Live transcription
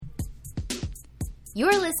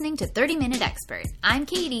You're listening to 30 Minute Expert. I'm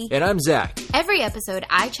Katie. And I'm Zach. Every episode,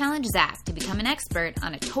 I challenge Zach to become an expert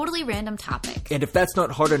on a totally random topic. And if that's not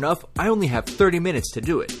hard enough, I only have 30 minutes to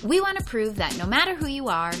do it. We want to prove that no matter who you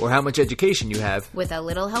are, or how much education you have, with a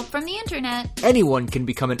little help from the internet, anyone can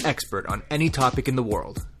become an expert on any topic in the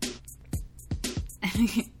world.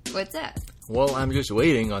 What's that? Well, I'm just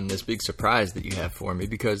waiting on this big surprise that you have for me,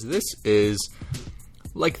 because this is,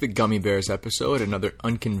 like the Gummy Bears episode, another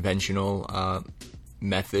unconventional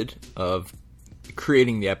method of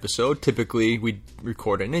creating the episode. Typically, we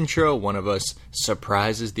record an intro, one of us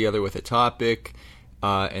surprises the other with a topic,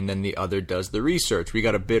 and then the other does the research. We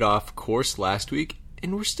got a bit off course last week,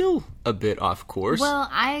 and we're still a bit off course. Well,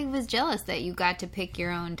 I was jealous that you got to pick your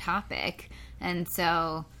own topic, and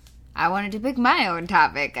so I wanted to pick my own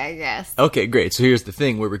topic, I guess. Okay, great. So here's the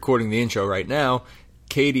thing. We're recording the intro right now.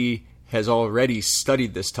 Katie has already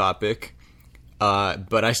studied this topic,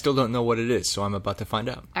 but I still don't know what it is, so I'm about to find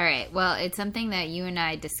out. All right. Well, it's something that you and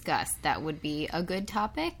I discussed that would be a good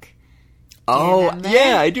topic. Oh,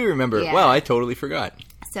 yeah, I do remember. Yeah. Wow, I totally forgot.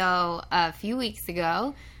 So a few weeks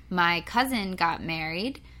ago, my cousin got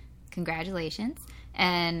married. Congratulations.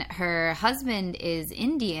 And her husband is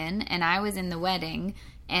Indian, and I was in the wedding.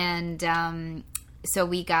 And so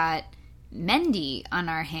we got mehndi on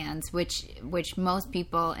our hands, which most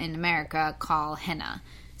people in America call henna.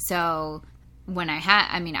 So when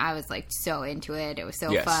I was like so into it. It was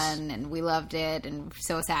so fun, and we loved it, and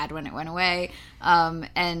so sad when it went away.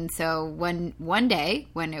 And so one day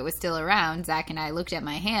when it was still around, Zach and I looked at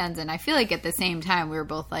my hands, and I feel like at the same time we were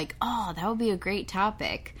both like, oh, that would be a great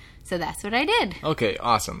topic. So that's what I did. Okay,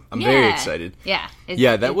 awesome. I'm very excited. Yeah.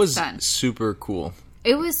 That was fun. Super cool.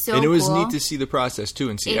 It was so cool. And it was neat to see the process, too,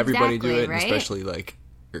 and see everybody do it, right? and especially, like,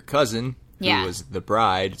 your cousin, who was the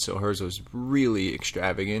bride, so hers was really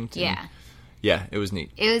extravagant. Yeah. Yeah, it was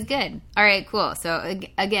neat. It was good. All right, cool. So,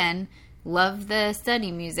 again, love the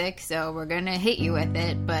study music, so we're going to hit you with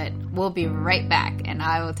it, but we'll be right back, and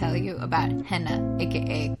I will tell you about henna,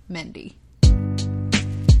 a.k.a. mehndi.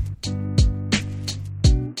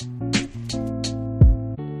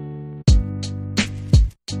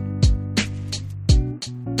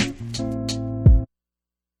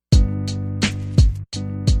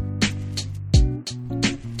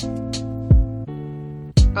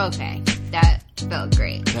 Okay, that felt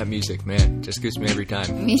great. That music, man, just gets me every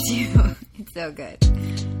time. Me too. It's so good.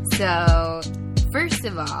 So, first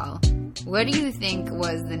of all, what do you think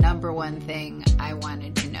was the number one thing I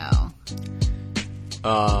wanted to know?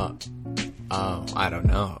 I don't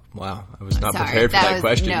know. Wow, I was not prepared for that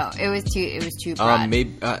question. No, it was too broad.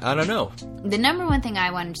 Maybe I don't know. The number one thing I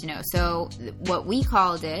wanted to know. So, what we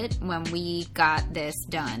called it when we got this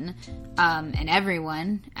done, and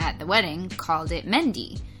everyone at the wedding called it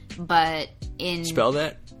mehndi, but spell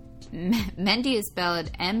that. Mehndi is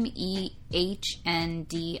spelled Mehndi.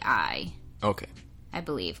 Okay. I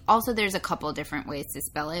believe. Also, there's a couple different ways to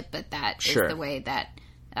spell it, but that is the way that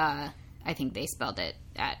I think they spelled it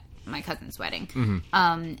at my cousin's wedding.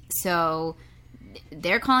 Mm-hmm. So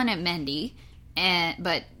they're calling it mehndi,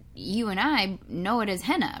 but you and I know it as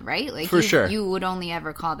henna, right? Like sure. You would only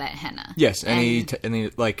ever call that henna. Yes, any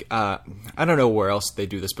like I don't know where else they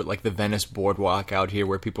do this, but like the Venice Boardwalk out here,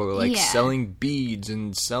 where people are like selling beads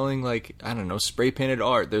and selling like I don't know spray painted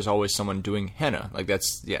art. There's always someone doing henna. Like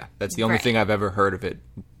that's the only thing I've ever heard of it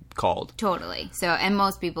called. Totally. So, and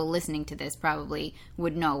most people listening to this probably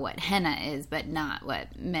would know what henna is, but not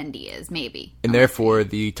what mehndi is, maybe. And therefore,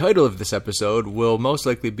 the title of this episode will most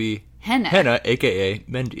likely be Henna, a.k.a.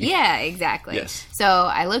 mehndi. Yeah, exactly. Yes. So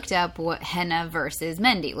I looked up what henna versus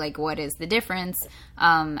mehndi, like what is the difference?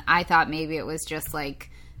 I thought maybe it was just like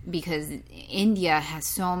because India has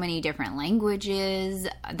so many different languages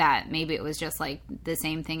that maybe it was just like the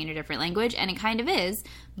same thing in a different language, and it kind of is,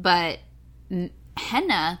 but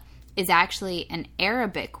henna is actually an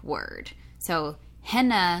Arabic word. So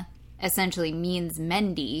henna essentially means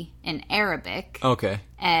mehndi in Arabic. Okay.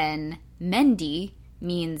 And mehndi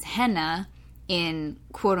means henna in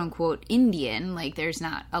quote-unquote Indian. Like there's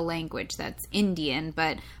not a language that's Indian,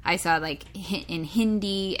 but I saw like in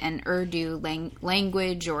Hindi and Urdu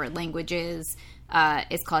language or languages,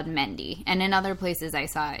 it's called mehndi. And in other places I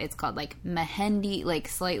saw it's called like mehendi, like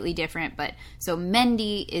slightly different. But so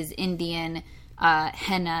mehndi is Indian,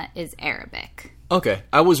 henna is Arabic. Okay.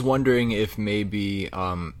 I was wondering if maybe,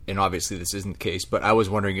 and obviously this isn't the case, but I was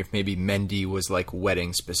wondering if maybe mehndi was like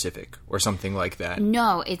wedding specific or something like that.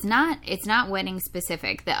 No, it's not. It's not wedding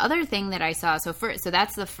specific. The other thing that I saw, so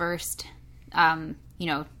that's the first,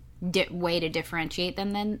 way to differentiate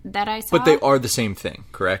them that I saw. But they are the same thing,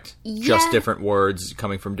 correct? Yeah. Just different words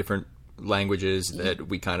coming from different languages that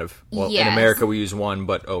we kind of, well, in Yes. America we use one,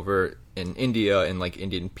 but over in India and like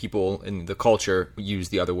Indian people in the culture use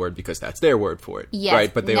the other word because that's their word for it. Yes.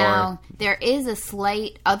 Right? But they now, are. there is a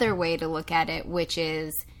slight other way to look at it, which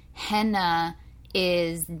is henna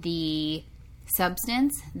is the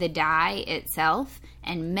substance, the dye itself,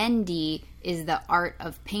 and mendi is the art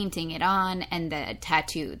of painting it on and the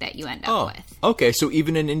tattoo that you end up with. Okay. So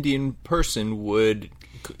even an Indian person would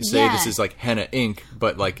say Yeah. this is like henna ink,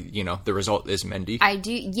 but like, you know, the result is mendi. I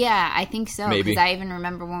do, yeah, I think so. Maybe. Because I even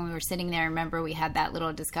remember when we were sitting there, I remember we had that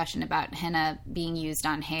little discussion about henna being used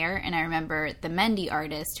on hair. And I remember the Mendi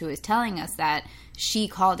artist who was telling us that she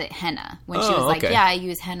called it henna when she was like, okay. yeah, I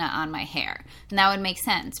use henna on my hair. And that would make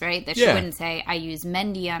sense, right? That she Yeah. wouldn't say, I use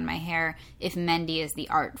Mendi on my hair if Mendi is the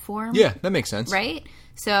art form. Yeah, that makes sense. Right?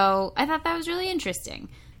 So I thought that was really interesting.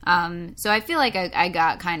 So I feel like I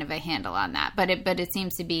got kind of a handle on that. But it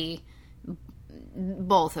seems to be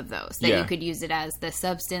both of those, that Yeah. you could use it as the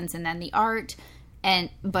substance and then the art,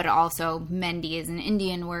 but also mendi is an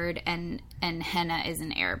Indian word and henna is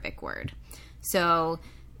an Arabic word. So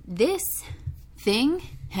this thing,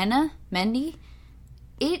 henna, mendi,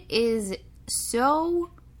 it is so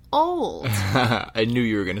old. I knew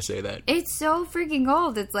you were going to say that. It's so freaking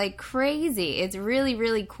old. It's like crazy. It's really,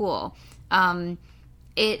 really cool.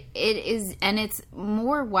 It is, and it's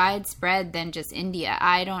more widespread than just India.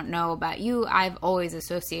 I don't know about you. I've always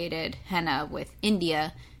associated henna with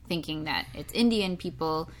India, thinking that it's Indian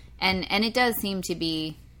people, and it does seem to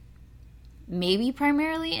be maybe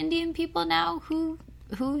primarily Indian people now who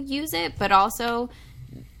use it, but also,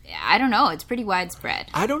 I don't know, it's pretty widespread.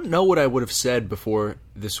 I don't know what I would have said before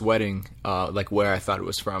this wedding, like where I thought it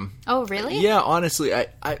was from. Oh, really? Yeah, honestly,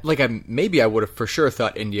 maybe I would have for sure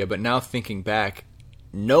thought India, but now thinking back,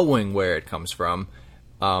 knowing where it comes from,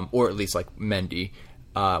 or at least like Mendi,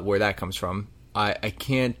 where that comes from, I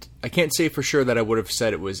can't say for sure that I would have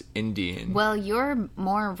said it was Indian. Well, you're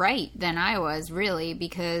more right than I was, really,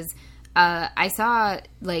 because I saw,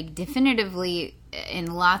 like, definitively in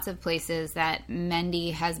lots of places that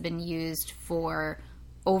Mendi has been used for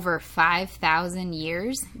over 5,000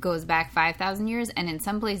 years, goes back 5,000 years, and in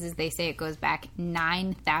some places they say it goes back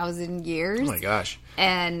 9,000 years. Oh my gosh.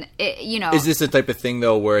 And, Is this the type of thing,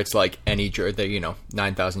 though, where it's like any that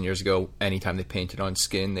 9,000 years ago, anytime they painted on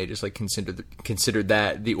skin, they just like considered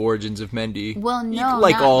that the origins of Mendi? Well, no,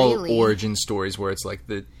 like not all really. origin stories where it's like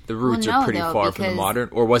the roots Well, no, are pretty though, far from the because- modern,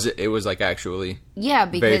 or was it was like actually Yeah,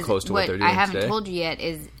 because very close to what they're doing I haven't today? told you yet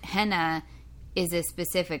is henna is a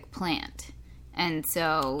specific plant. And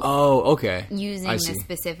so Oh, okay. using I this see.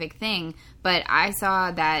 specific thing. But I saw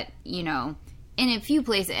that, in a few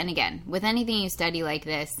places, and again, with anything you study like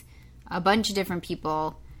this, a bunch of different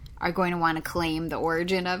people are going to want to claim the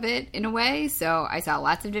origin of it in a way. So I saw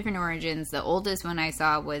lots of different origins. The oldest one I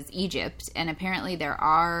saw was Egypt, and apparently there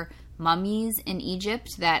are mummies in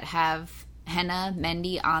Egypt that have henna,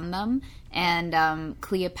 mendi on them, and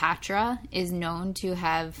Cleopatra is known to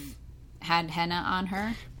have had henna on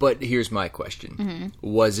her. But here's my question. Mm-hmm.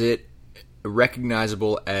 Was it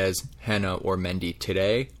recognizable as henna or mendi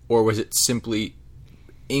today, or was it simply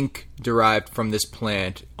ink derived from this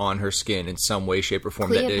plant on her skin in some way, shape, or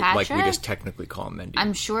form that we Cleopatra? just technically call mendi?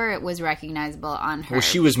 I'm sure it was recognizable on her. Well,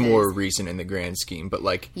 she was because- more recent in the grand scheme, but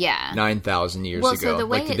like Yeah. 9,000 years Well, ago. so the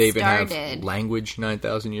way like, did it they even have started- language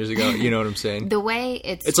 9,000 years ago? You know what I'm saying? The way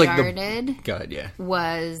it It's like started God, yeah.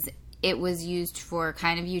 was it was used for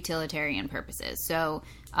kind of utilitarian purposes. So,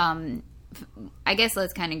 I guess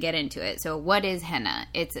let's kind of get into it. So, what is henna?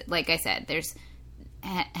 It's like I said, there's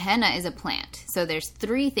henna is a plant. So there's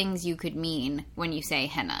three things you could mean when you say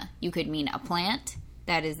henna. You could mean a plant,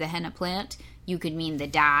 that is the henna plant. You could mean the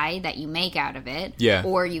dye that you make out of it. Yeah.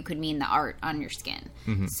 Or you could mean the art on your skin.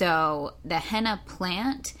 So the henna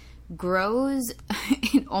plant grows,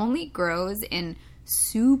 it only grows in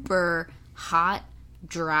super hot,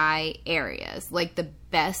 dry areas. Like the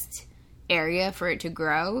best area for it to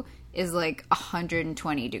grow is like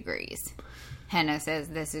 120 degrees. Henna says,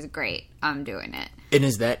 this is great. I'm doing it. And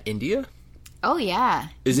is that India? Oh, yeah.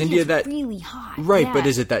 Is India's India that- really hot? Right, yeah. but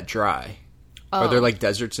is it that dry? Are Oh. there like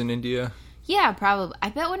deserts in India? Yeah, probably. I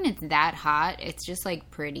bet when it's that hot, it's just like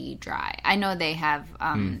pretty dry. I know they have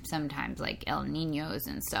sometimes like El Niños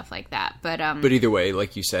and stuff like that, but But either way,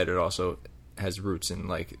 like you said, it also has roots in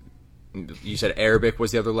like you said Arabic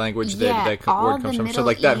was the other language yeah, that all word the comes from. Middle So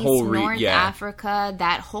like that East, whole North Africa,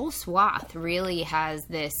 that whole swath really has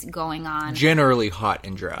this going on. generally hot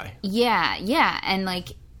and dry. Yeah, and like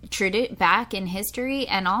back in history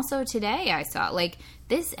and also today, I saw like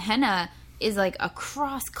this henna is like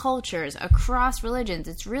across cultures, across religions.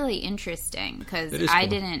 It's really interesting because I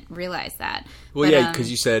didn't realize that. Well, yeah, because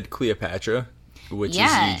you said Cleopatra, which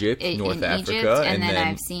is Egypt, North Africa, Egypt, and then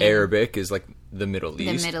I've seen Arabic is like the Middle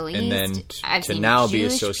East. And then to now be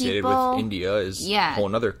associated with India is a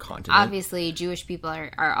whole other continent. Obviously, Jewish people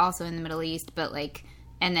are also in the Middle East, but like,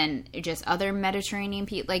 and then just other Mediterranean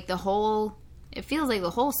people, like it feels like the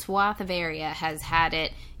whole swath of area has had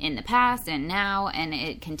it in the past and now, and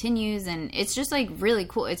it continues, and it's just like really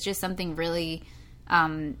cool. It's just something really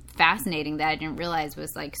fascinating that I didn't realize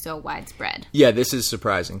was like so widespread. Yeah, this is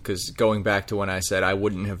surprising because going back to when I said I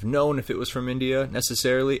wouldn't have known if it was from India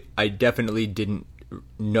necessarily, I definitely didn't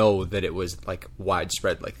know that it was like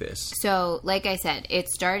widespread like this. So, like I said, it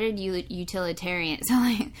started utilitarian, so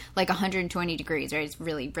like 120 degrees, right? It's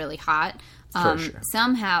really, really hot. For sure.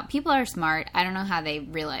 Somehow, people are smart. I don't know how they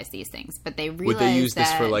realize these things, but they realize would they use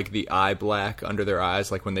this for like the eye black under their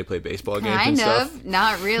eyes, like when they play baseball games kind and stuff? Of,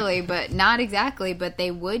 not really, but not exactly. But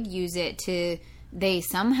they would use it to. They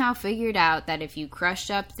somehow figured out that if you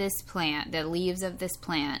crushed up this plant, the leaves of this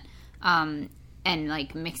plant, and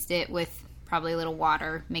like mixed it with probably a little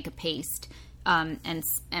water, make a paste, and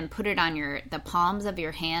put it on the palms of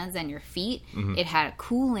your hands and your feet, it had a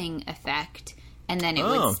cooling effect. And then it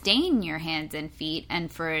would stain your hands and feet,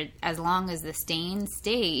 and for as long as the stain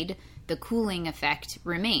stayed, the cooling effect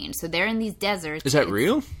remained. So they're in these deserts. Is that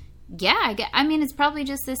real? Yeah, I mean, it's probably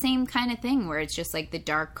just the same kind of thing where it's just like the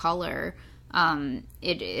dark color.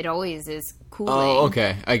 It always is cooling. Oh,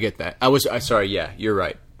 okay, I get that. Sorry, yeah, you're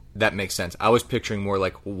right. That makes sense. I was picturing more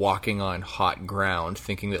like walking on hot ground,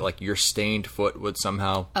 thinking that like your stained foot would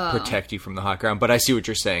somehow protect you from the hot ground. But I see what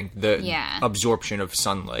you're saying. The absorption of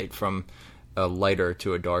sunlight from a lighter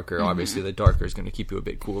to a darker. Obviously, the darker is going to keep you a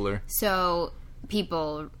bit cooler. So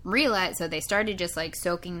people realized, so they started just like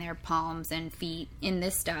soaking their palms and feet in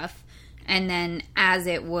this stuff, and then as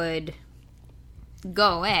it would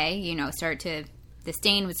go away, the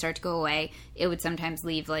stain would start to go away. It would sometimes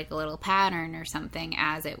leave like a little pattern or something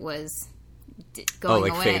as it was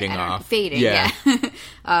going away. Fading off. Fading, yeah.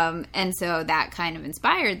 And so that kind of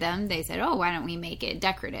inspired them. They said, why don't we make it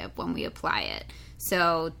decorative when we apply it?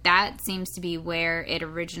 So that seems to be where it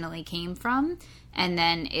originally came from. And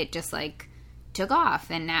then it just like took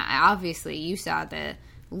off. And now, obviously, you saw the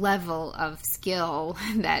level of skill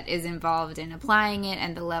that is involved in applying it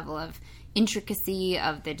and the level of intricacy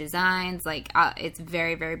of the designs. Like, it's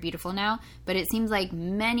very, very beautiful now. But it seems like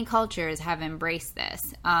many cultures have embraced this.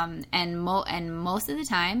 And most of the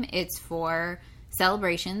time, it's for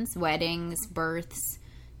celebrations, weddings, births,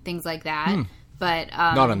 things like that. But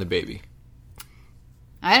not on the baby.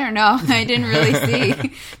 I don't know. I didn't really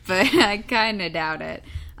see, but I kind of doubt it.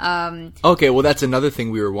 Okay, well, that's another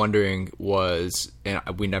thing we were wondering was, and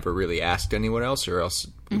we never really asked anyone else, or else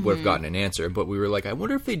we would have gotten an answer, but we were like, I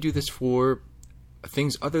wonder if they do this for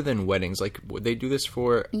things other than weddings. Like, would they do this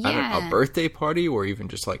for a birthday party, or even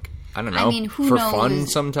just like, I don't know, for fun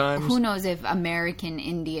sometimes? Who knows if American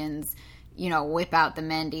Indians whip out the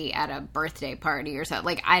mehndi at a birthday party or something.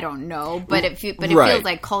 Like, I don't know, but it feels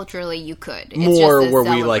like culturally you could. It's more just a where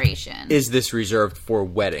celebration. We like, is this reserved for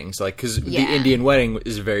weddings? Like, because the Indian wedding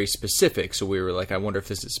is very specific, so we were like, I wonder if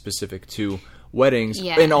this is specific to weddings.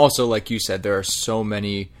 Yeah. And also, like you said, there are so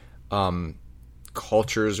many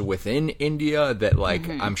cultures within India that, like,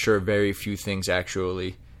 I'm sure very few things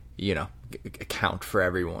actually, account for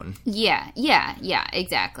everyone. Yeah,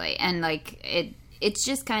 exactly. And, like, it's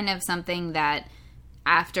just kind of something that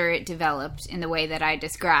after it developed in the way that I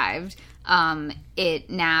described, it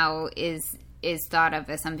now is thought of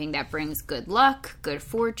as something that brings good luck, good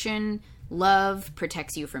fortune, love,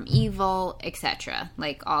 protects you from evil, etc.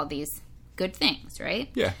 Like all these good things, right?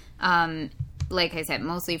 Yeah. Like I said,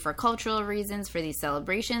 mostly for cultural reasons, for these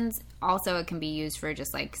celebrations. Also, it can be used for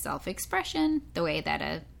just like self-expression, the way that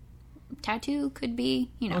a tattoo could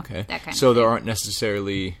be, that kind of thing. So there aren't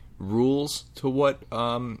necessarily rules to what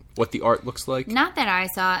the art looks like? Not that I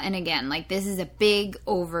saw, and again, like, this is a big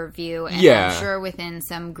overview, and I'm sure within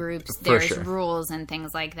some groups there's rules and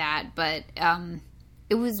things like that, but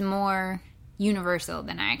it was more universal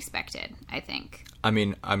than I expected, I think. I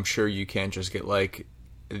mean, I'm sure you can't just get, like,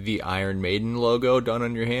 the Iron Maiden logo done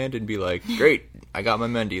on your hand and be like, great, I got my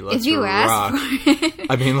mehndi, let's rock. If you ask for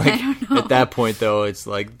it. I mean, like, at that point, though, it's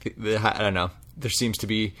like, I don't know, there seems to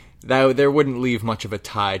be... there wouldn't leave much of a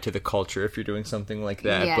tie to the culture if you're doing something like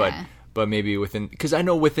that, but maybe within, because I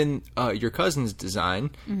know within your cousin's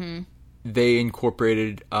design, they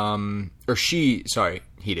incorporated, he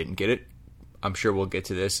didn't get it. I'm sure we'll get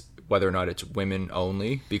to this whether or not it's women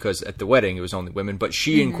only, because at the wedding it was only women, but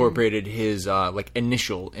she incorporated his like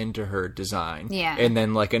initial into her design. Yeah. And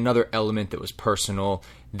then like another element that was personal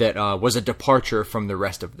that was a departure from the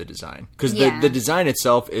rest of the design. Because the design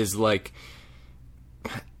itself is like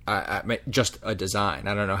just a design.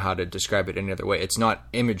 I don't know how to describe it any other way. It's not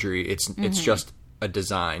imagery. It's just a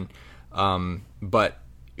design. But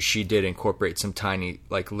she did incorporate some tiny,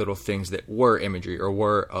 like, little things that were imagery or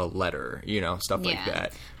were a letter, stuff like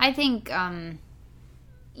that. I think,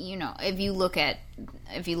 if you look at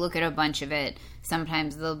a bunch of it,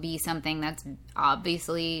 sometimes there'll be something that's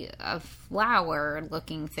obviously a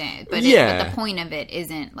flower-looking thing, but but the point of it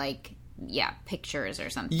isn't like, pictures or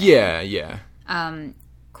something. Yeah.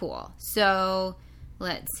 Cool. So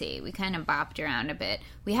let's see. We kind of bopped around a bit.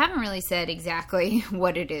 We haven't really said exactly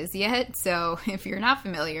what it is yet, so if you're not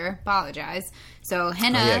familiar, apologize. So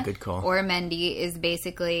henna good call. or mehndi is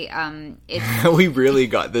basically it's we really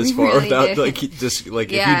got this far really without did.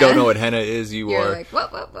 if you don't know what henna is, you're like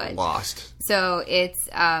what lost. So it's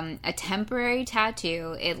a temporary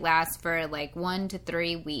tattoo. It lasts for like 1 to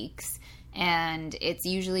 3 weeks, and it's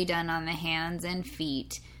usually done on the hands and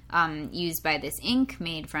feet, used by this ink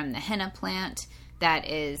made from the henna plant that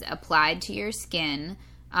is applied to your skin.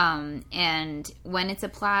 And when it's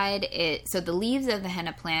applied, so the leaves of the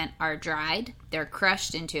henna plant are dried, they're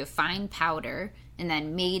crushed into a fine powder, and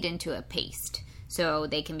then made into a paste. So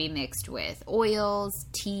they can be mixed with oils,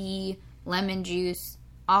 tea, lemon juice,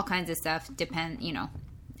 all kinds of stuff.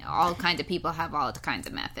 All kinds of people have all kinds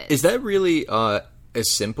of methods. Is that really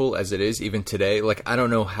as simple as it is even today? Like, I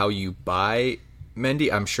don't know how you buy mehndi,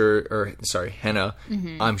 henna.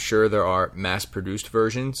 I'm sure there are mass-produced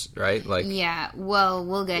versions, right? Like, well,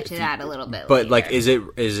 we'll get to that a little bit but later. like,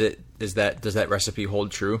 does that recipe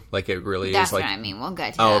hold true? Like, it really That's is like... what I mean. We'll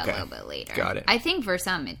get to that okay. a little bit later. Got it. I think for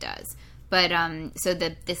some it does. But, so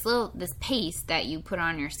this paste that you put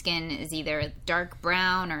on your skin is either dark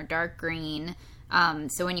brown or dark green.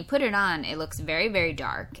 So when you put it on, it looks very, very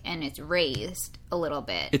dark, and it's raised a little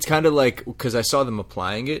bit. It's kind of like, because I saw them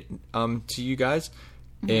applying it to you guys,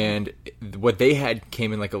 and what they had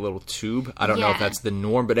came in like a little tube. I don't know if that's the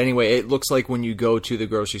norm, but anyway, it looks like when you go to the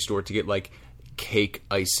grocery store to get like cake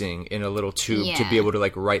icing in a little tube to be able to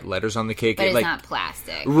like write letters on the cake. But it's like, not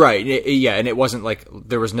plastic. Right, and it wasn't like,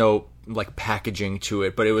 there was no like packaging to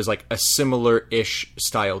it, but it was like a similar-ish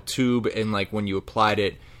style tube, and like when you applied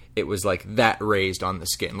it, it was like that raised on the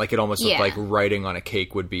skin. Like it almost looked like writing on a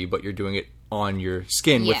cake would be, but you're doing it on your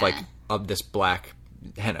skin with like this black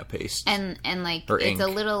henna paste. And like or it's ink. a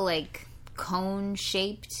little like cone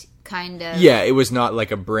shaped kind of. Yeah, it was not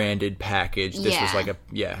like a branded package. This was like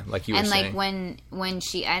like you were saying. And like when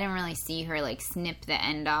she, I didn't really see her like snip the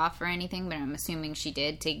end off or anything, but I'm assuming she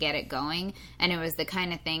did to get it going. And it was the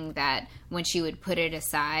kind of thing that when she would put it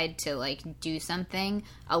aside to like do something,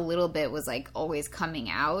 a little bit was like always coming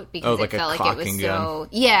out because like it felt like it was so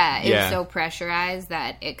was so pressurized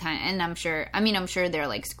that it kind of, and I'm sure they're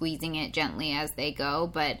like squeezing it gently as they go,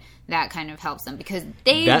 but that kind of helps them because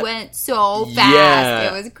they went so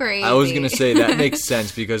fast. It was crazy. I was going to say that makes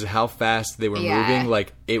sense because how fast they were moving,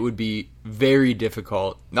 like it would be very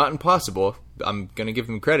difficult, not impossible. I'm going to give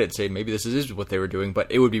them credit, say maybe this is what they were doing, but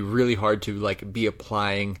it would be really hard to like be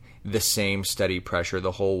applying the same steady pressure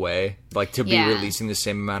the whole way, like to be releasing the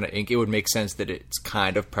same amount of ink. It would make sense that it's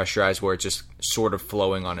kind of pressurized where it's just sort of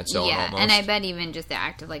flowing on its own almost. And I bet even just the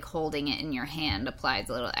act of like holding it in your hand applies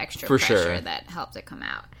a little extra pressure that helps it come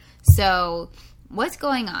out. So what's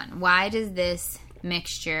going on? Why does this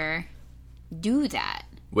mixture do that?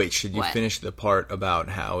 Wait, should you finish the part about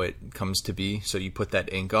how it comes to be? So you put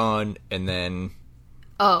that ink on and then...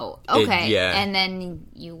 Oh, okay. And then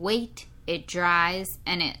you wait, it dries,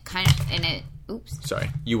 and it kind of... Oops. Sorry.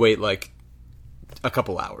 You wait like a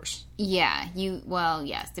couple hours. Yeah.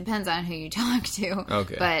 Yes. Depends on who you talk to.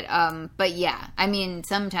 Okay. But yeah. I mean,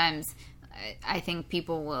 sometimes I think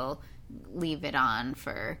people will leave it on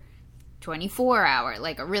for 24 hour,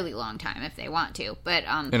 like a really long time if they want to. But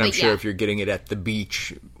and I'm sure if you're getting it at the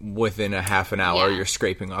beach within a half an hour, you're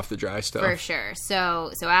scraping off the dry stuff. For sure.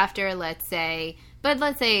 So after, let's say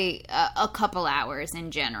a couple hours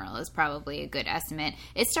in general is probably a good estimate.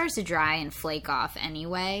 It starts to dry and flake off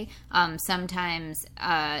anyway. Sometimes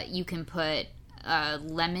you can put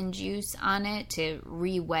lemon juice on it to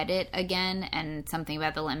re-wet it again, and something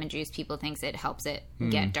about the lemon juice, people thinks it helps it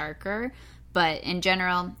get darker. But in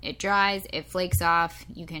general, it dries, it flakes off,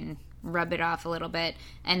 you can rub it off a little bit,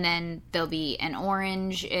 and then there'll be an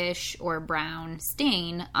orange-ish or brown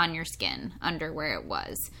stain on your skin under where it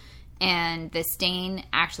was. And the stain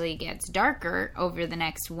actually gets darker over the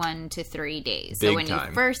next 1 to 3 days. So when you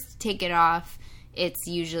first take it off, it's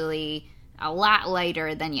usually a lot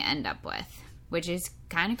lighter than you end up with, which is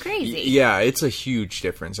kind of crazy. Yeah, it's a huge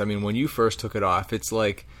difference. I mean, when you first took it off, it's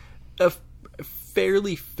like a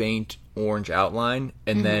fairly faint orange outline,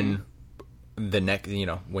 and then the next,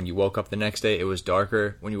 when you woke up the next day, it was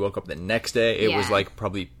darker. When you woke up the next day, it was like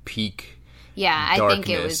probably peak. Yeah, I think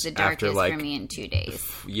it was the darkest for me in 2 days.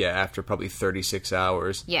 Yeah, after probably 36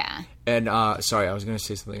 hours. Yeah. And, sorry, I was going to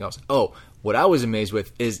say something else. Oh, what I was amazed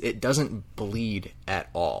with is it doesn't bleed at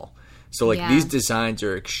all. So, like, these designs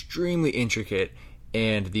are extremely intricate,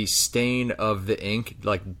 and the stain of the ink,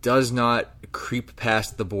 like, does not creep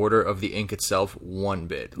past the border of the ink itself one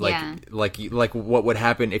bit. Like what would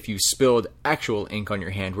happen if you spilled actual ink on your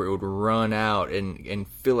hand, where it would run out and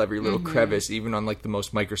fill every little crevice, even on, like, the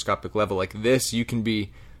most microscopic level. Like, this, you can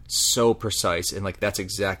be so precise, and, like, that's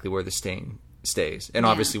exactly where the stain stays. And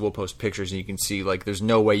obviously we'll post pictures, and you can see, like, there's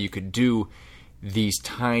no way you could do these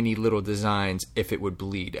tiny little designs if it would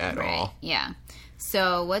bleed at all. Yeah.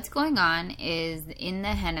 So what's going on is in the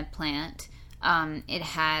henna plant,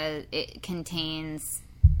 it contains,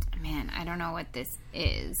 I don't know what this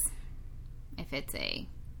is. If it's a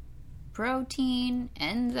protein,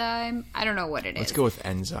 enzyme, I don't know what it is. Let's go with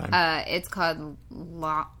enzyme. It's called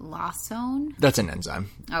lawsone. That's an enzyme.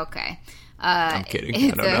 Okay. I'm kidding. I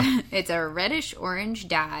don't know. It's a reddish orange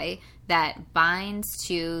dye that binds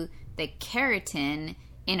to the keratin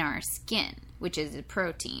in our skin, which is a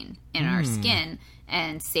protein in our skin,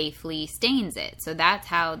 and safely stains it. So that's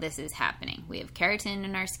how this is happening. We have keratin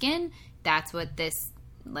in our skin. That's what this,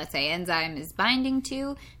 let's say, enzyme is binding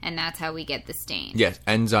to, and that's how we get the stain. Yes,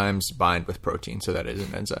 enzymes bind with protein, so that is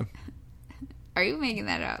an enzyme. Are you making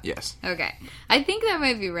that up? Yes. Okay. I think that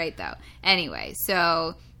might be right, though. Anyway,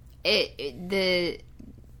 so the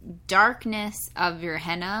darkness of your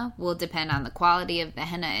henna will depend on the quality of the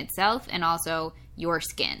henna itself, and also your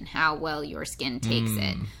skin, how well your skin takes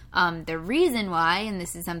it. The reason why, and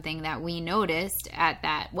this is something that we noticed at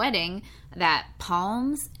that wedding, that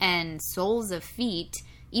palms and soles of feet,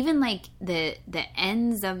 even like the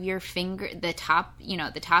ends of your finger, the top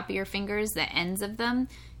of your fingers, the ends of them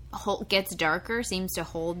gets darker, seems to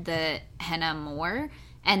hold the henna more,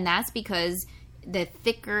 and that's because the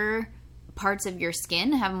thicker parts of your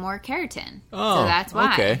skin have more keratin. Oh, so that's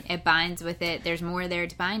why okay. It binds with it. There's more there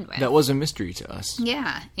to bind with. That was a mystery to us.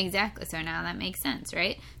 Yeah, exactly. So now that makes sense,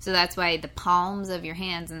 right? So that's why the palms of your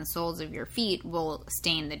hands and the soles of your feet will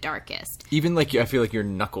stain the darkest. Even like, I feel like your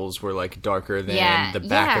knuckles were like darker than the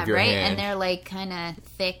back of your hand. And they're like kind of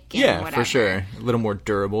thick and whatever. For sure. A little more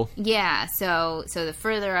durable. Yeah, so the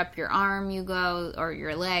further up your arm you go, or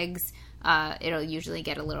your legs, it'll usually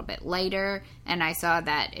get a little bit lighter, and I saw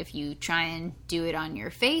that if you try and do it on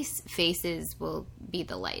your faces will be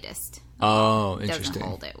the lightest. Oh, interesting. Doesn't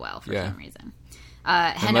hold it well for some reason.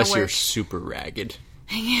 Unless you're super ragged.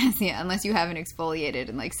 Yes, yeah, unless you haven't exfoliated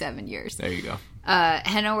in like 7 years. There you go.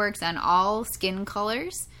 Henna works on all skin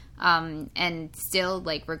colors, and still,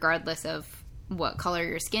 like, regardless of what color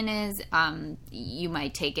your skin is, you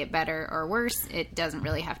might take it better or worse. It doesn't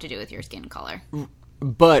really have to do with your skin color.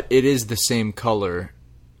 But it is the same color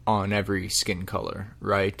on every skin color,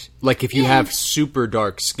 right? Like, if you have super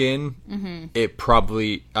dark skin, it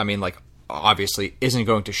probably, obviously isn't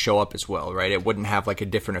going to show up as well, right? It wouldn't have, like, a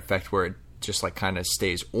different effect where it just, like, kind of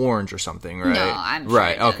stays orange or something, right? No, I'm sure.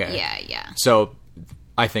 Right, okay. Yeah. So,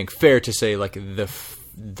 I think fair to say, like,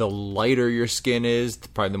 the lighter your skin is,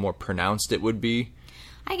 probably the more pronounced it would be.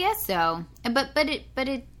 I guess so. But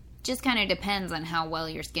it just kind of depends on how well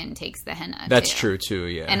your skin takes the henna. That's true too,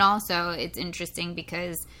 yeah. And also, it's interesting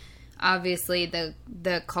because obviously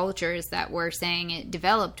the cultures that we're saying it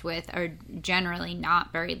developed with are generally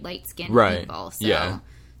not very light-skinned people.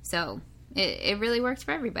 So it really works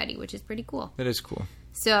for everybody, which is pretty cool. That is cool.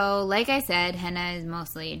 So, like I said, henna is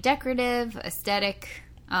mostly a decorative, aesthetic,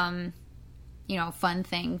 fun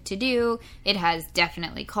thing to do. It has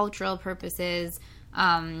definitely cultural purposes,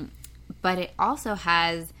 but it also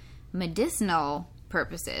has medicinal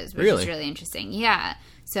purposes, which is really interesting. Yeah.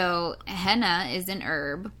 So henna is an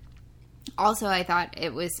herb. Also, I thought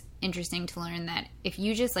it was interesting to learn that if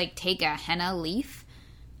you just like take a henna leaf,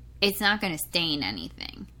 it's not going to stain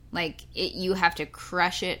anything. Like, you have to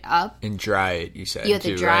crush it up and dry it. You said you have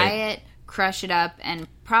to dry it, crush it up, and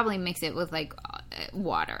probably mix it with like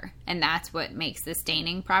water, and that's what makes the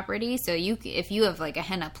staining property. So if you have like a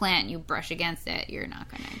henna plant, you brush against it, you're not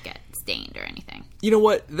going to get stained or anything. You know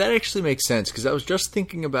what? That actually makes sense, because I was just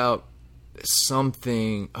thinking about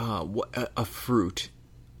something, a fruit.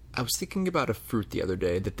 I was thinking about a fruit the other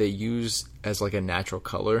day that they use as like a natural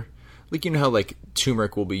color. Like, you know how like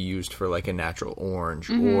turmeric will be used for like a natural orange,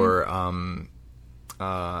 or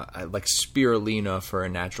like spirulina for a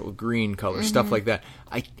natural green color, stuff like that.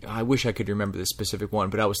 I wish I could remember the specific one,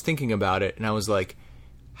 but I was thinking about it, and I was like,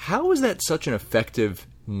 how is that such an effective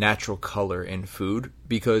natural color in food?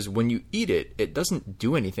 Because when you eat it, it doesn't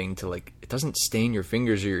do anything to, like, it doesn't stain your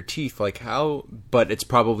fingers or your teeth. Like, how? But it's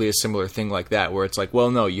probably a similar thing like that, where it's like, well,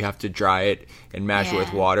 no, you have to dry it and mash it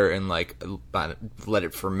with water and, like, let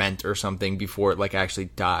it ferment or something before it, like, actually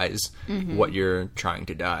dyes what you're trying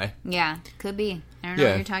to dye. Yeah, could be. I don't know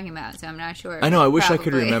what you're talking about, so I'm not sure. I know, I wish I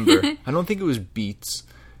could remember. I don't think it was beets.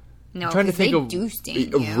 No, because they do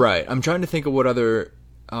stain you. Right. I'm trying to think of what other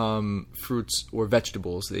fruits or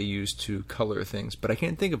vegetables they use to color things, but I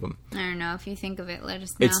can't think of them. I don't know. If you think of it, let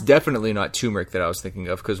us know. It's definitely not turmeric that I was thinking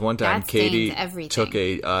of, because one time That Katie stains everything. took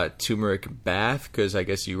a turmeric bath, because I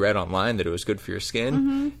guess you read online that it was good for your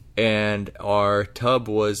skin, and our tub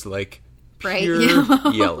was like Bright pure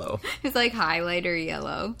yellow. It's like highlighter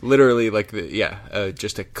yellow. Literally, like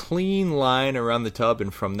just a clean line around the tub,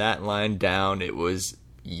 and from that line down, it was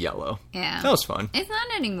yellow. Yeah. That was fun. It's not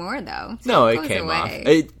anymore, though. So No, it it goes came away. off.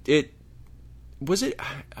 It was it.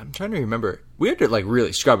 I'm trying to remember. We had to like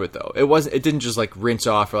really scrub it though. It didn't just like rinse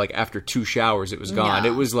off, or like after 2 showers it was gone. No.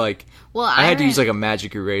 It was like, Well, I had to use like a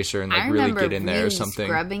magic eraser and like really remember get in there or really something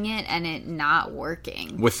scrubbing it and it not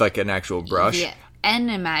working. with like an actual brush. Yeah,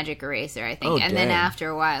 and a magic eraser, I think. Oh, and then dang. after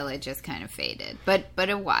a while, it just kind of faded. But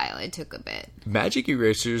a while, it took a bit. Magic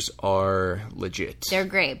erasers are legit. They're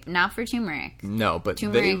great, not for turmeric. No, but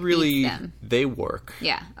Turmeric they really beats them. they work.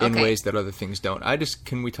 Yeah, in okay. ways that other things don't.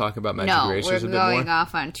 Can we talk about magic No, we're erasers a bit more? going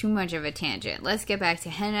off on too much of a tangent. Let's get back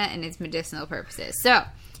to henna and its medicinal purposes. So,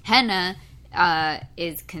 henna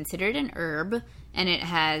is considered an herb, and it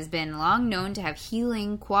has been long known to have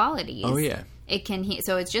healing qualities. Oh yeah. It can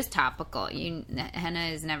so it's just topical. Henna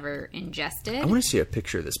is never ingested. I want to see a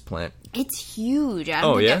picture of this plant. It's huge. I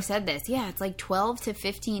don't think yeah? I've said this. Yeah, it's like 12 to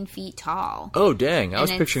 15 feet tall. Oh dang! I was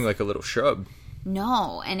it's- picturing like a little shrub.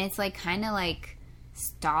 No, and it's like kind of like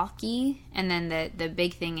stalky, and then the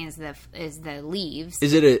big thing is the leaves.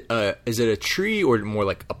 Is it a tree or more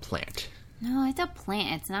like a plant? No, it's a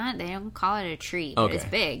plant. It's not. They don't call it a tree, but it's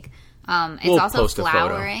Okay. big. It's We'll also post a photo.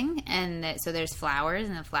 flowering, and so there's flowers,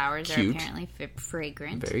 and the flowers Cute. are apparently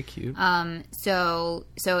fragrant. Very cute. So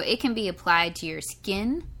it can be applied to your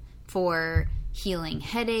skin for healing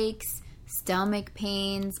headaches, stomach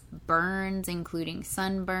pains, burns, including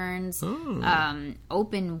sunburns,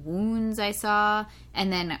 open wounds I saw,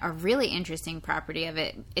 and then a really interesting property of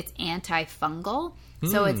it, it's antifungal.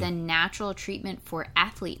 So it's a natural treatment for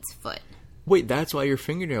athlete's foot. Wait, that's why your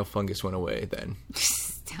fingernail fungus went away then.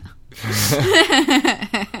 Stop.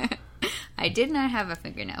 I did not have a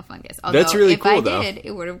fingernail fungus. Although That's really if cool, I though. did,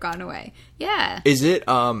 it would have gone away. Yeah. Is it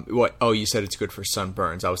what? Oh, you said it's good for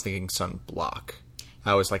sunburns. I was thinking sunblock.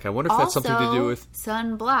 I was like, I wonder if that's something to do with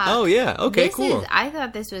sunblock. Oh yeah, okay, This cool. is, I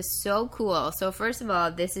thought this was so cool. So first of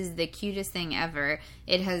all, this is the cutest thing ever.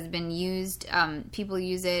 It has been used. People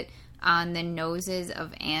use it on the noses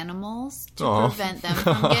of animals to Aw. prevent them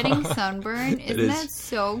from getting sunburn. Isn't is that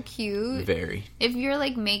so cute? Very. If you're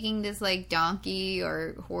like making this like donkey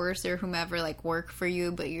or horse or whomever like work for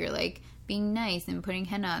you, but you're like being nice and putting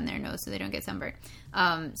henna on their nose so they don't get sunburned.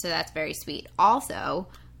 So that's very sweet. Also,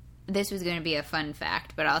 this was going to be a fun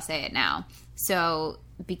fact, but I'll say it now. So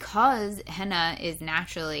because henna is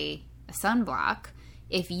naturally a sunblock,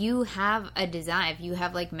 if you have a design, if you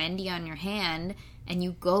have like Mendy on your hand and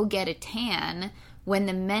you go get a tan, when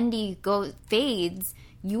the Mendy fades,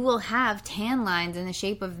 you will have tan lines in the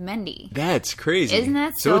shape of Mendy. That's crazy. Isn't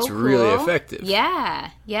that so it's really cool? effective.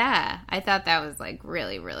 Yeah. I thought that was like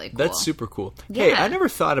really, really cool. That's super cool. Hey, Yeah. I never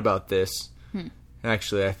thought about this.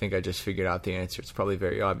 Actually, I think I just figured out the answer. It's probably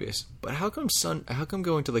very obvious. But how come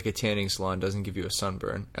going to like a tanning salon doesn't give you a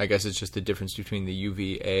sunburn? I guess it's just the difference between the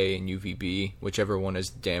UVA and UVB. Whichever one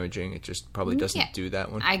is damaging, it just probably doesn't do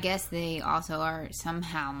that one. I guess they also are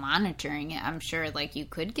somehow monitoring it. I'm sure like you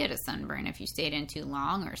could get a sunburn if you stayed in too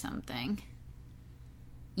long or something.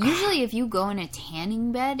 Usually if you go in a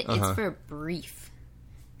tanning bed, it's for brief.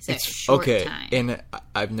 So it's short okay, time. and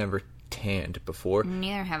I've never tanned before.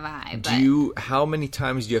 Neither have I. But How many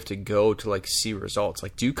times do you have to go to like see results?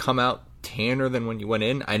 Like, do you come out tanner than when you went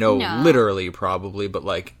in? I know No. literally probably, but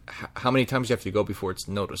like how many times do you have to go before it's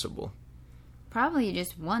noticeable? probably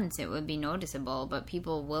just once it would be noticeable, but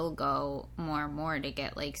people will go more and more to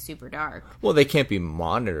get like super dark. Well, they can't be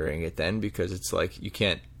monitoring it then, because it's like you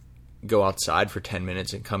can't go outside for 10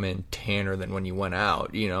 minutes and come in tanner than when you went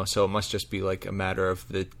out, so it must just be like a matter of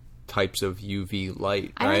the types of UV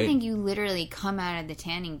light, right? I don't think you literally come out of the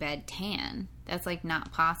tanning bed tan. That's, like,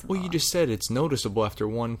 not possible. Well, you just said it's noticeable after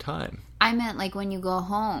one time. I meant, like, when you go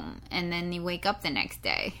home and then you wake up the next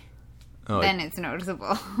day. Oh, then it's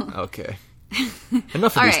noticeable. Okay.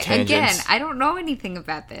 Enough of All these right, tangents. again, I don't know anything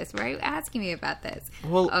about this. Why are you asking me about this?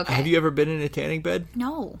 Well, okay. Have you ever been in a tanning bed?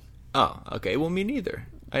 No. Oh, okay. Well, me neither.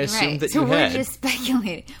 I assumed that so you had. we're just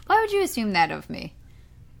speculating. Why would you assume that of me?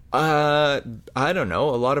 I don't know.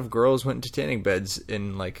 A lot of girls went to tanning beds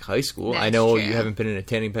in, like, high school. That's I know true. you haven't been in a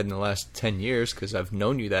tanning bed in the last 10 years because I've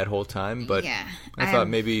known you that whole time, but Yeah, I thought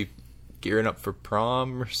maybe gearing up for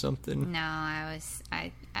prom or something. No, I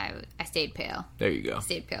stayed pale. There you go.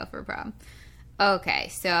 Stayed pale for prom. Okay,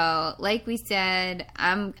 so like we said,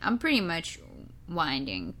 I'm pretty much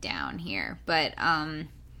winding down here, but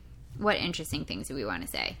what interesting things do we want to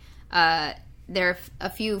say? There are a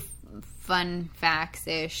few fun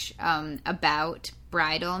facts-ish about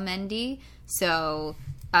bridal Mendi. So,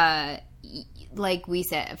 like we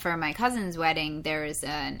said, for my cousin's wedding, there's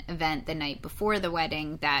an event the night before the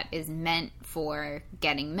wedding that is meant for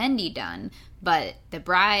getting Mendi done. But the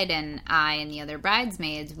bride and I and the other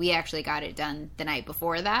bridesmaids, we actually got it done the night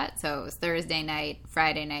before that. So it was Thursday night.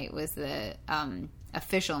 Friday night was the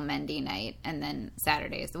official Mendi night. And then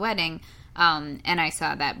Saturday is the wedding. And I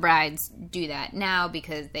saw that brides do that now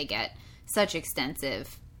because they get such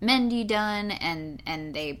extensive Mendi done,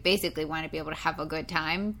 and they basically want to be able to have a good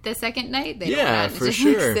time the second night. They don't want to for just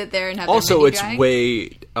sure. sit there and have also, their Mendi it's drying. way.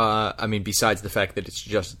 I mean, besides the fact that it's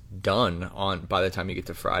just done on by the time you get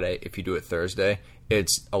to Friday, if you do it Thursday,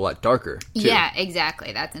 it's a lot darker. Too. Yeah,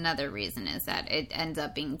 exactly. That's another reason is that it ends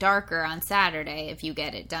up being darker on Saturday if you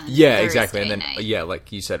get it done. Yeah, Thursday exactly. And then, night.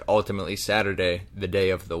 like you said, ultimately Saturday, the day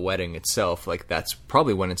of the wedding itself, like that's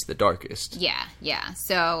probably when it's the darkest. Yeah.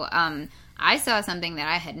 So, I saw something that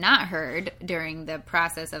I had not heard during the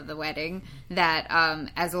process of the wedding, that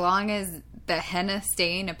as long as the henna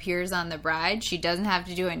stain appears on the bride, she doesn't have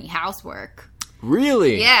to do any housework.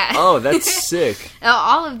 Really? Yeah. Oh, that's sick.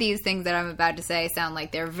 All of these things that I'm about to say sound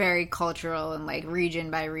like they're very cultural and like region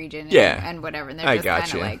by region and, Yeah. and whatever. And they're I just kind of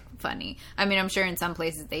gotcha. like funny. I mean, I'm sure in some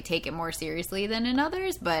places they take it more seriously than in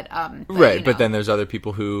others, but Right, you know. but then there's other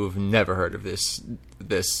people who've never heard of this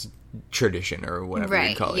tradition or whatever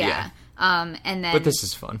you call it. Yeah. And then But this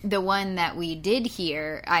is fun. The one that we did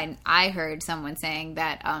hear, I heard someone saying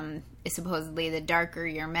that supposedly the darker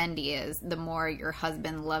your Mendi is, the more your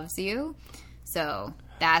husband loves you. So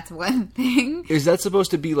that's one thing. Is that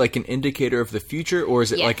supposed to be like an indicator of the future, or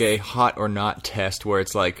is it Yes. like a hot or not test where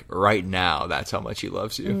it's like right now that's how much he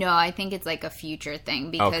loves you? No, I think it's like a future thing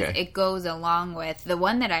because Okay. it goes along with the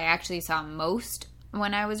one that I actually saw most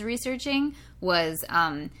when I was researching was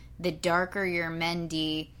the darker your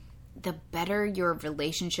Mendi, the better your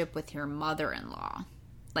relationship with your mother-in-law.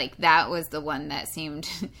 Like that was the one that seemed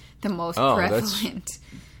the most prevalent.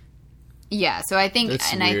 Yeah, so I think, That's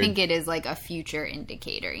and weird. I think it is like a future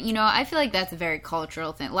indicator. You know, I feel like that's a very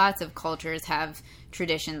cultural thing. Lots of cultures have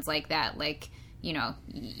traditions like that, like, you know,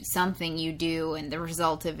 something you do and the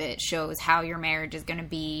result of it shows how your marriage is going to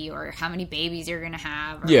be or how many babies you're going to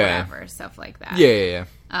have or whatever, stuff like that. Yeah.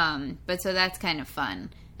 But so that's kind of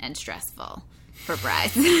fun and stressful for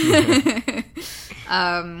brides.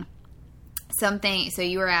 So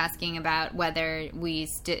you were asking about whether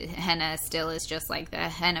henna still is just like the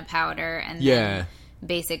henna powder and then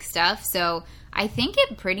basic stuff. So I think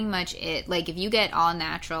it pretty much like if you get all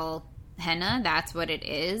natural henna, that's what it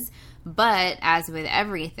is. But as with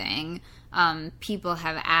everything, people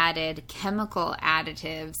have added chemical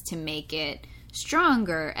additives to make it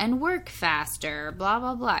stronger and work faster, blah,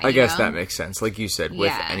 blah, blah. I guess that makes sense. Like you said,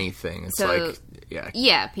 with anything, it's So, like,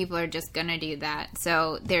 yeah, people are just going to do that.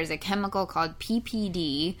 So there's a chemical called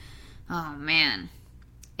PPD. Oh, man.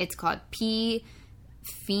 It's called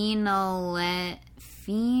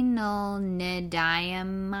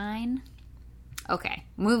phenylnediamine. Okay,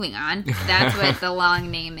 moving on. That's what the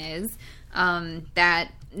long name is.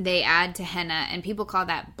 That they add to henna, and people call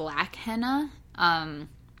that black henna.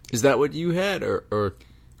 Is that what you had, or?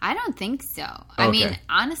 I don't think so. I mean,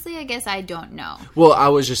 honestly, I guess I don't know. Well, I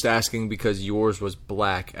was just asking because yours was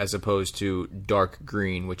black as opposed to dark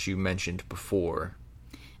green, which you mentioned before.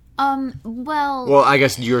 Well, I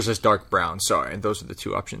guess yours is dark brown. Sorry, and those are the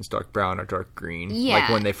two options: dark brown or dark green. yeah. Like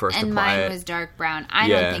when they first and apply mine it. was dark brown. I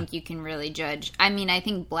don't think you can really judge. I mean, I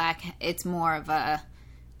think black, it's more of a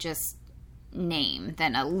just name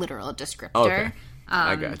than a literal descriptor. Okay.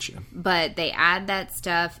 I got you. But they add that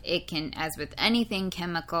stuff. It can, as with anything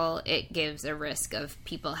chemical, it gives a risk of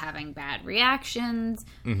people having bad reactions,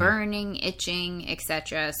 burning, itching,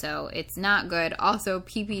 etc. So it's not good. Also,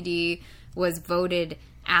 PPD was voted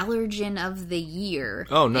Allergen of the Year.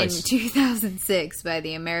 Oh, nice. In 2006 by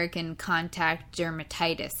the American Contact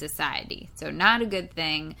Dermatitis Society. So not a good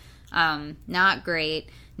thing. Not great.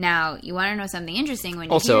 Now, you want to know something interesting when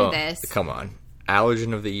you Also, hear this. come on.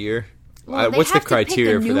 Allergen of the Year? Well, What's the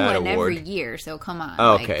criteria to pick a for new that one award? every year, so come on.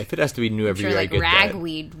 Oh, like, okay. If it has to be new every sure, year, like I get that.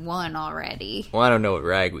 ragweed won already. Well, I don't know what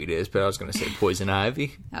ragweed is, but I was going to say poison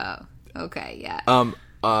ivy. Oh, okay, yeah.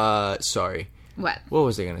 Sorry. What? What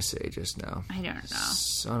was I going to say just now? I don't know.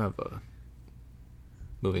 Son of a...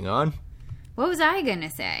 Moving on? What was I gonna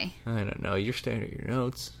say? I don't know. You're staring at your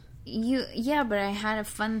notes. Yeah, but I had a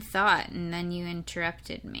fun thought, and then you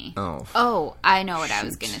interrupted me. Oh, I know what I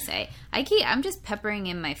was gonna say. I'm just peppering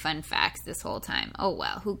in my fun facts this whole time. Oh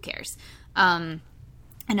well, who cares?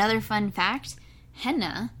 Another fun fact: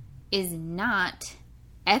 henna is not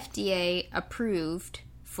FDA approved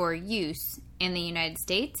for use in the United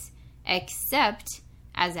States, except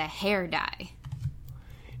as a hair dye.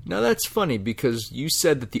 Now that's funny because you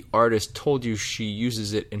said that the artist told you she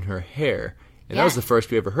uses it in her hair. And that was the first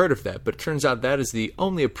we ever heard of that. But it turns out that is the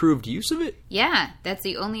only approved use of it? Yeah, that's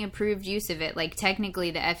the only approved use of it. Like, technically,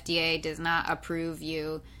 the FDA does not approve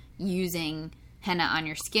you using henna on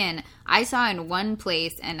your skin. I saw in one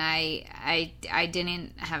place, and I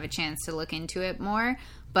didn't have a chance to look into it more,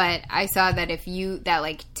 but I saw that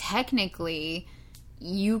technically,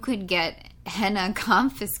 you could get henna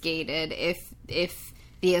confiscated if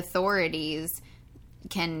the authorities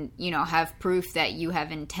can, have proof that you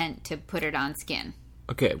have intent to put it on skin.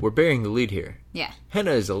 Okay, we're bearing the lead here. Yeah.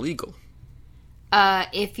 Henna is illegal.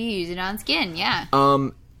 If you use it on skin, yeah.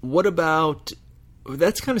 What about...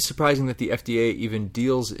 That's kind of surprising that the FDA even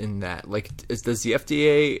deals in that. Like, does the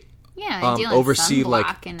FDA oversee,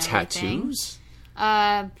 like, tattoos?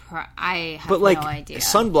 I have no idea.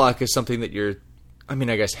 Sunblock is something that you're... I mean,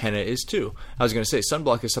 I guess henna is too. I was going to say,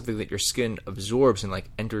 sunblock is something that your skin absorbs and, like,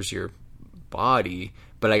 enters your body,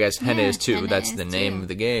 but I guess henna is too. That's the name of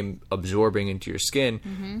the game, absorbing into your skin.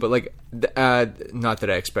 Mm-hmm. But like, not that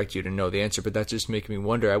I expect you to know the answer, but that's just making me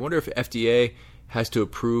wonder. I wonder if FDA has to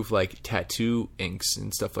approve like tattoo inks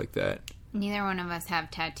and stuff like that. Neither one of us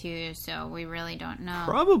have tattoos, so we really don't know.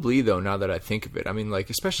 Probably though, now that I think of it. I mean, like,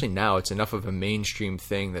 especially now, it's enough of a mainstream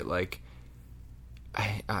thing that like,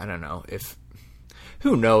 I don't know if.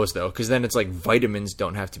 Who knows, though? Because then it's like vitamins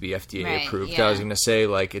don't have to be FDA approved. Yeah. I was going to say,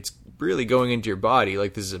 like, it's really going into your body.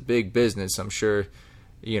 Like, this is a big business. I'm sure,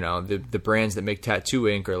 the brands that make tattoo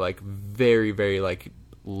ink are, like, very, very, like,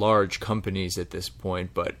 large companies at this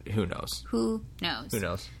point. But who knows? Who knows? Who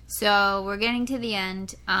knows? So, we're getting to the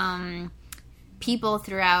end. People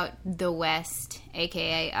throughout the West,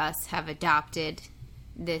 a.k.a. us, have adopted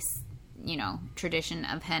this, tradition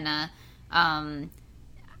of henna.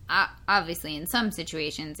 Obviously, in some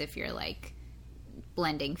situations, if you're like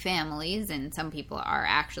blending families, and some people are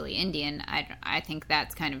actually Indian, I think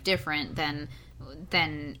that's kind of different than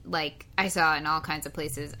like I saw in all kinds of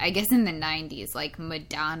places. I guess in the 90s, like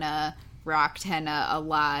Madonna rocked henna a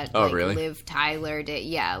lot. Oh, like, really? Liv Tyler did.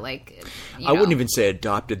 Yeah, like I wouldn't even say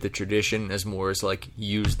adopted the tradition as more as like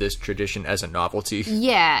use this tradition as a novelty.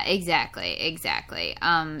 Yeah, exactly.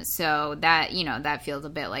 So that that feels a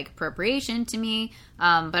bit like appropriation to me.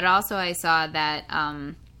 But also I saw that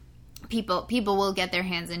people will get their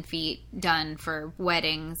hands and feet done for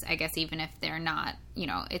weddings. I guess even if they're not,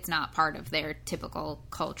 it's not part of their typical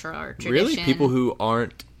culture or tradition. Really, people who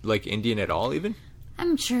aren't like Indian at all, even.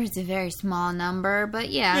 I'm sure it's a very small number, but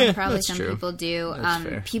yeah probably some true. People do. That's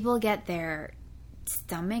fair. People get their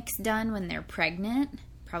stomachs done when they're pregnant,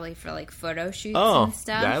 probably for like photo shoots and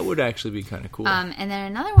stuff. That would actually be kind of cool. And then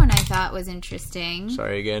another one I thought was interesting.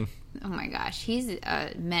 Sorry again. Oh my gosh, he's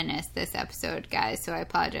a menace this episode, guys, so I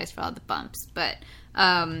apologize for all the bumps. But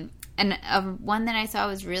and one that I saw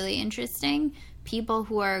was really interesting. People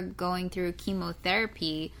who are going through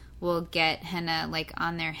chemotherapy will get henna like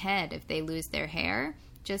on their head if they lose their hair,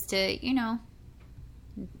 just to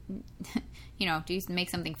make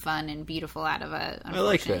something fun and beautiful out of a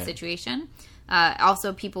unfortunate situation.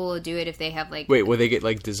 Also, people will do it if they have like. Wait, will they get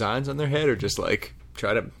like designs on their head, or just like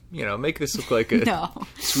try to make this look like a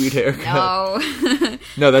sweet haircut? No.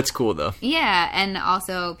 No, that's cool though. Yeah, and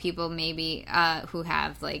also people maybe who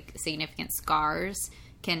have like significant scars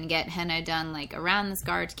can get henna done like around the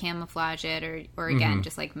scar to camouflage it, or again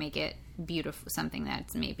just like make it beautiful, something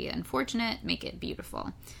that's maybe unfortunate, make it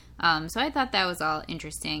beautiful. So I thought that was all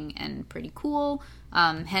interesting and pretty cool.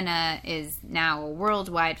 Henna is now a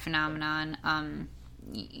worldwide phenomenon.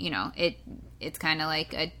 It's kind of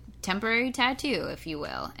like a temporary tattoo, if you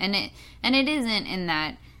will, and it isn't in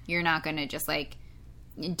that you're not going to just like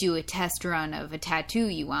do a test run of a tattoo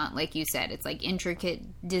you want. Like you said, it's like intricate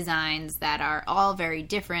designs that are all very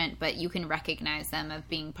different, but you can recognize them as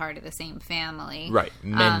being part of the same family. Right.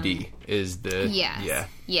 Mendy is the... Yes.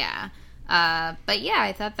 Yeah. But yeah,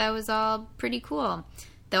 I thought that was all pretty cool.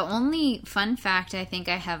 The only fun fact I think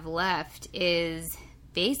I have left is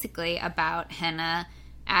basically about henna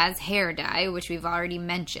as hair dye, which we've already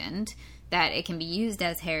mentioned, that it can be used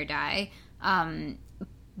as hair dye.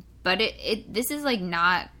 But this is like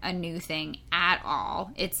not a new thing at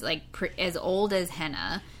all. It's like as old as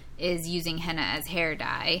henna is using henna as hair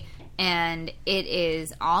dye, and it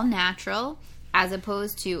is all natural as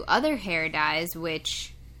opposed to other hair dyes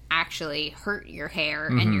which actually hurt your hair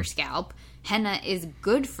and your scalp. Henna is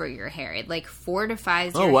good for your hair. It like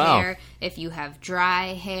fortifies your hair if you have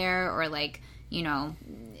dry hair or like, you know,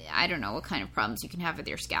 I don't know what kind of problems you can have with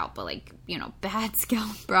your scalp, but like, you know, bad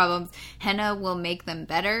scalp problems. Henna will make them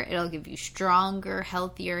better. It'll give you stronger,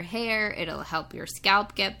 healthier hair. It'll help your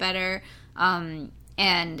scalp get better. And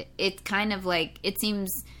it's kind of like, it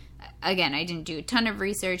seems, again, I didn't do a ton of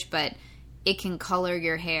research, but it can color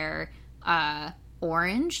your hair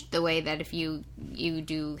orange, the way that if you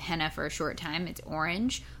do henna for a short time, it's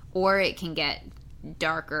orange, or it can get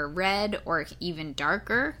darker red or even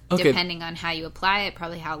darker, depending on how you apply it,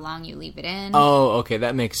 probably how long you leave it in. Oh, okay,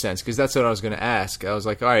 that makes sense, because that's what I was going to ask. I was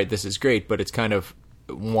like, all right, this is great, but it's kind of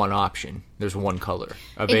one option. There's one color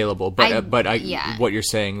available, but what you're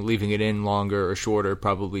saying, leaving it in longer or shorter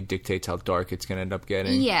probably dictates how dark it's going to end up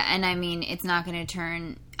getting. Yeah, and I mean, it's not going to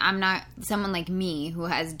turn... I'm not... Someone like me who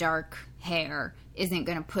has dark hair isn't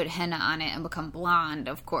going to put henna on it and become blonde,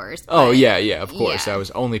 of course. But, oh, yeah, of course. Yeah. I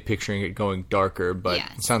was only picturing it going darker, but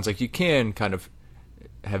it sounds like you can kind of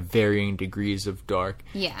have varying degrees of dark.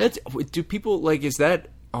 Yeah. Do people, like, is that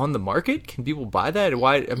on the market? Can people buy that?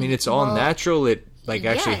 Why? I mean, it's all natural. It, like,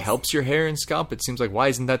 actually helps your hair and scalp. It seems like, why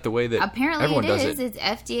isn't that the way that everyone does it? Apparently it is. It's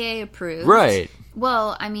FDA approved. Right.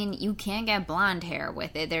 Well, I mean, you can get blonde hair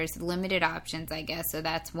with it. There's limited options, I guess, so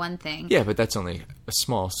that's one thing. Yeah, but that's only a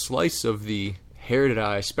small slice of the hair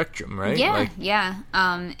dye spectrum, right? Yeah.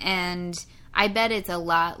 And I bet it's a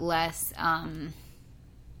lot less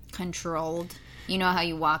controlled. You know how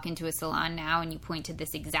you walk into a salon now and you point to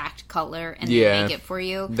this exact color and they make it for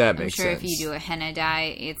you? That makes sense. I'm sure if you do a henna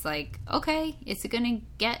dye, it's like, okay, it's going to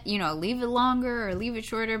get, you know, leave it longer or leave it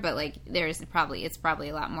shorter, but like it's probably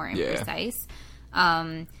a lot more imprecise.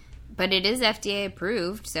 But it is FDA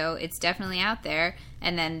approved, so it's definitely out there.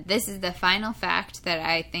 And then this is the final fact that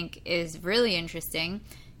I think is really interesting.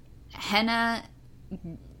 Henna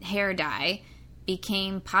hair dye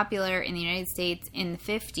became popular in the United States in the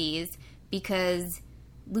 50s because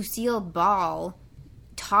Lucille Ball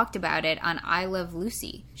talked about it on I Love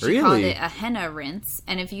Lucy. She called it a henna rinse,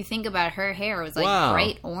 and if you think about her hair, it was like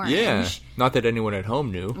bright orange. Yeah, not that anyone at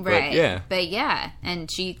home knew, right? But yeah, and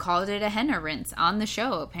she called it a henna rinse on the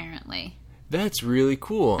show. Apparently, that's really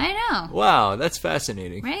cool. I know. Wow, that's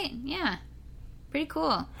fascinating. Right? Yeah, pretty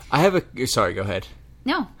cool. I have sorry. Go ahead.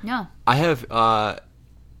 No. I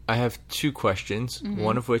have two questions.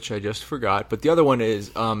 One of which I just forgot, but the other one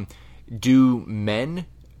is, do men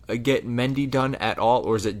get Mendy done at all,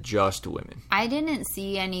 or is it just women? I didn't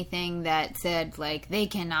see anything that said like they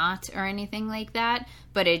cannot or anything like that,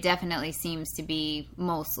 but it definitely seems to be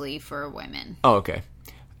mostly for women. Oh, okay.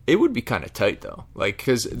 It would be kind of tight though, like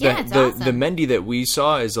because the Mendy that we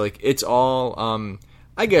saw is like it's all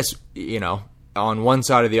I guess, you know, on one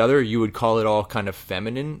side or the other you would call it all kind of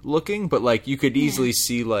feminine looking, but like you could easily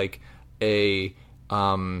see like a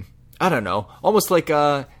I don't know, almost like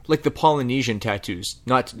the Polynesian tattoos.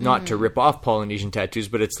 Not to rip off Polynesian tattoos,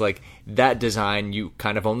 but it's like that design you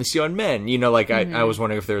kind of only see on men. You know, like I was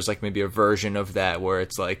wondering if there's like maybe a version of that where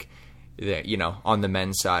it's like, you know, on the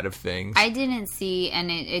men's side of things. I didn't see, and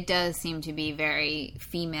it does seem to be very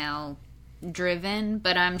female driven,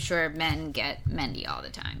 but I'm sure men get Mendy all the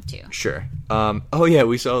time too. Sure. Oh yeah,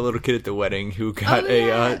 we saw a little kid at the wedding who got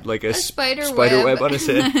a spider web on his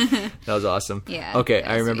head. That was awesome. Yeah. Okay,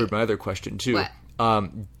 I remembered my other question too. What?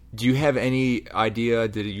 Do you have any idea?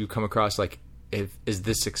 Did you come across like, is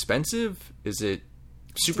this expensive? Is it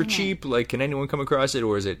super cheap? Like, can anyone come across it,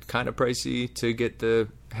 or is it kind of pricey to get the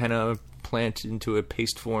henna plant into a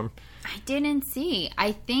paste form? I didn't see.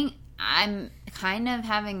 I think I'm kind of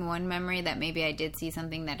having one memory that maybe I did see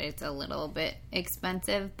something that it's a little bit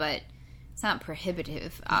expensive, but it's not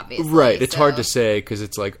prohibitive, obviously. Right. It's hard to say because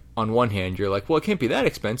it's like, on one hand, you're like, well, it can't be that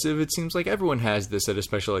expensive. It seems like everyone has this at a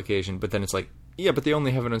special occasion. But then it's like, yeah, but they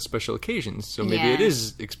only have it on special occasions, so maybe it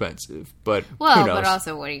is expensive. But who knows? But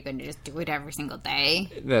also, what are you going to just do it every single day?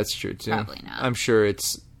 That's true, too. Probably not. I'm sure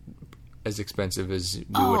it's as expensive as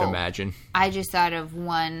we would imagine. I just thought of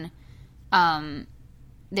one.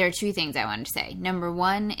 There are two things I wanted to say. Number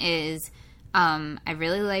one is I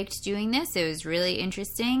really liked doing this. It was really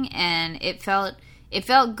interesting, and it felt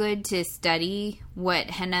good to study what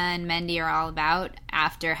henna and mehndi are all about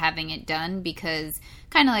after having it done, because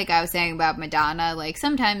kind of like I was saying about Madonna, like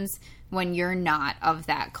sometimes when you're not of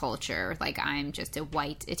that culture, like I'm just a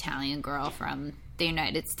white Italian girl from the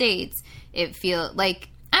United States, it feels like,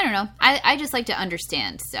 I don't know, I just like to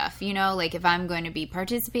understand stuff, you know, like if I'm going to be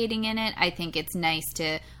participating in it, I think it's nice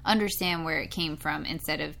to understand where it came from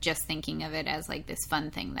instead of just thinking of it as like this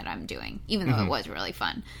fun thing that I'm doing, even though it was really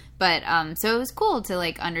fun. But so it was cool to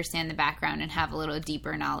like understand the background and have a little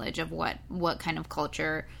deeper knowledge of what kind of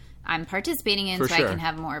culture I'm participating in, I can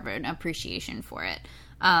have more of an appreciation for it.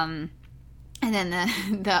 And then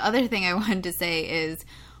the other thing I wanted to say is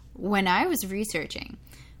when I was researching,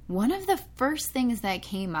 one of the first things that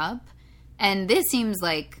came up, and this seems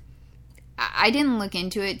like I didn't look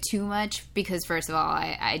into it too much because, first of all,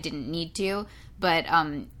 I didn't need to, but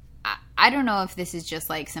I don't know if this is just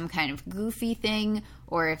like some kind of goofy thing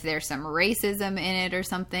or if there's some racism in it or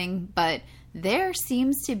something, but there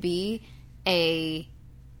seems to be a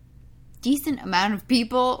decent amount of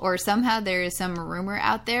people, or somehow there is some rumor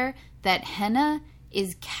out there that henna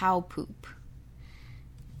is cow poop.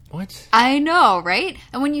 What? I know, right?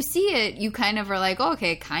 And when you see it, you kind of are like, oh,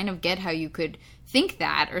 okay, kind of get how you could think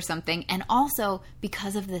that or something. And also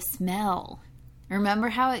because of the smell. Remember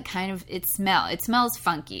how it smells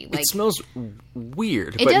funky. Like, it smells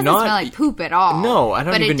weird. It doesn't smell like poop at all. No, I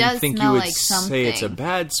don't even think you would like say it's a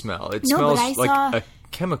bad smell. It smells like a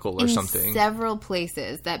chemical or something. In several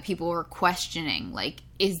places that people were questioning, like,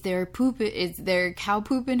 is there cow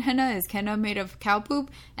poop in henna? Is henna made of cow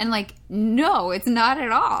poop? And like, no, it's not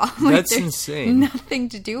at all. Like, that's insane. Nothing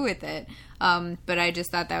to do with it. But I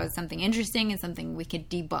just thought that was something interesting and something we could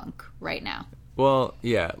debunk right now. Well,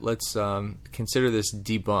 yeah, let's consider this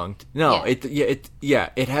debunked. No,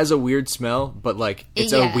 it has a weird smell, but like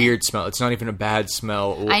it's a weird smell. It's not even a bad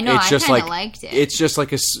smell. I know, it's just I kind of liked it. It's just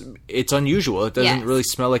like it's unusual. It doesn't really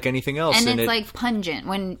smell like anything else, and it's like pungent.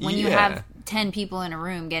 When you have 10 people in a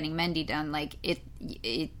room getting mehndi done, like it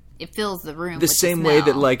fills the room. The same way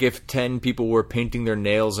that like if 10 people were painting their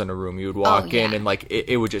nails in a room, you would walk in and like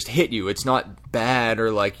it would just hit you. It's not bad, or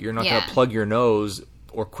like you're not going to plug your nose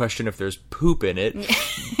or question if there's poop in it.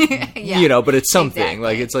 You know, but it's something. Exactly.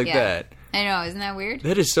 Like it's like that. I know, isn't that weird?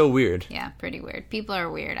 That is so weird. Yeah, pretty weird. People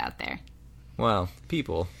are weird out there. Wow,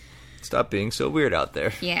 people, stop being so weird out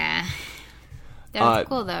there. Yeah. That was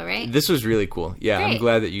cool though, right? This was really cool. Yeah, great. I'm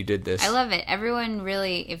glad that you did this. I love it. Everyone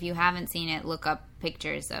really, if you haven't seen it, look up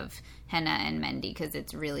pictures of henna and mehndi because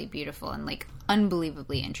it's really beautiful and like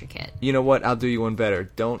unbelievably intricate. You know what? I'll do you one better.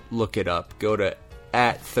 Don't look it up. Go to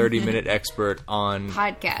at 30 Minute Expert on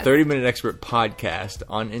podcast. 30 Minute Expert Podcast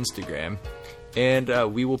on Instagram,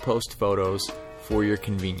 and we will post photos for your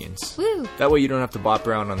convenience. Woo! That way you don't have to bop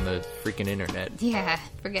around on the freaking internet. Yeah,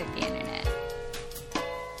 forget the internet.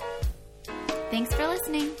 Thanks for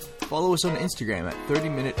listening. Follow us on Instagram at 30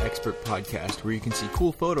 Minute Expert Podcast, where you can see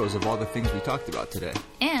cool photos of all the things we talked about today.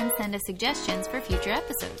 And send us suggestions for future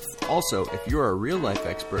episodes. Also, if you're a real-life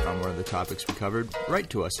expert on one of the topics we covered, write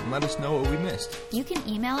to us and let us know what we missed. You can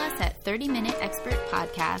email us at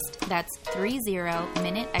 30minuteexpertpodcast, that's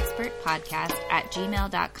 30minuteexpertpodcast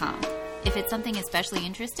 @gmail.com. If it's something especially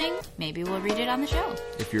interesting, maybe we'll read it on the show.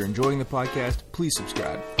 If you're enjoying the podcast, please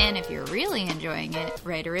subscribe. And if you're really enjoying it,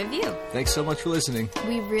 write a review. Thanks so much for listening.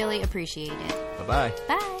 We really appreciate it. Bye-bye.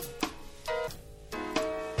 Bye.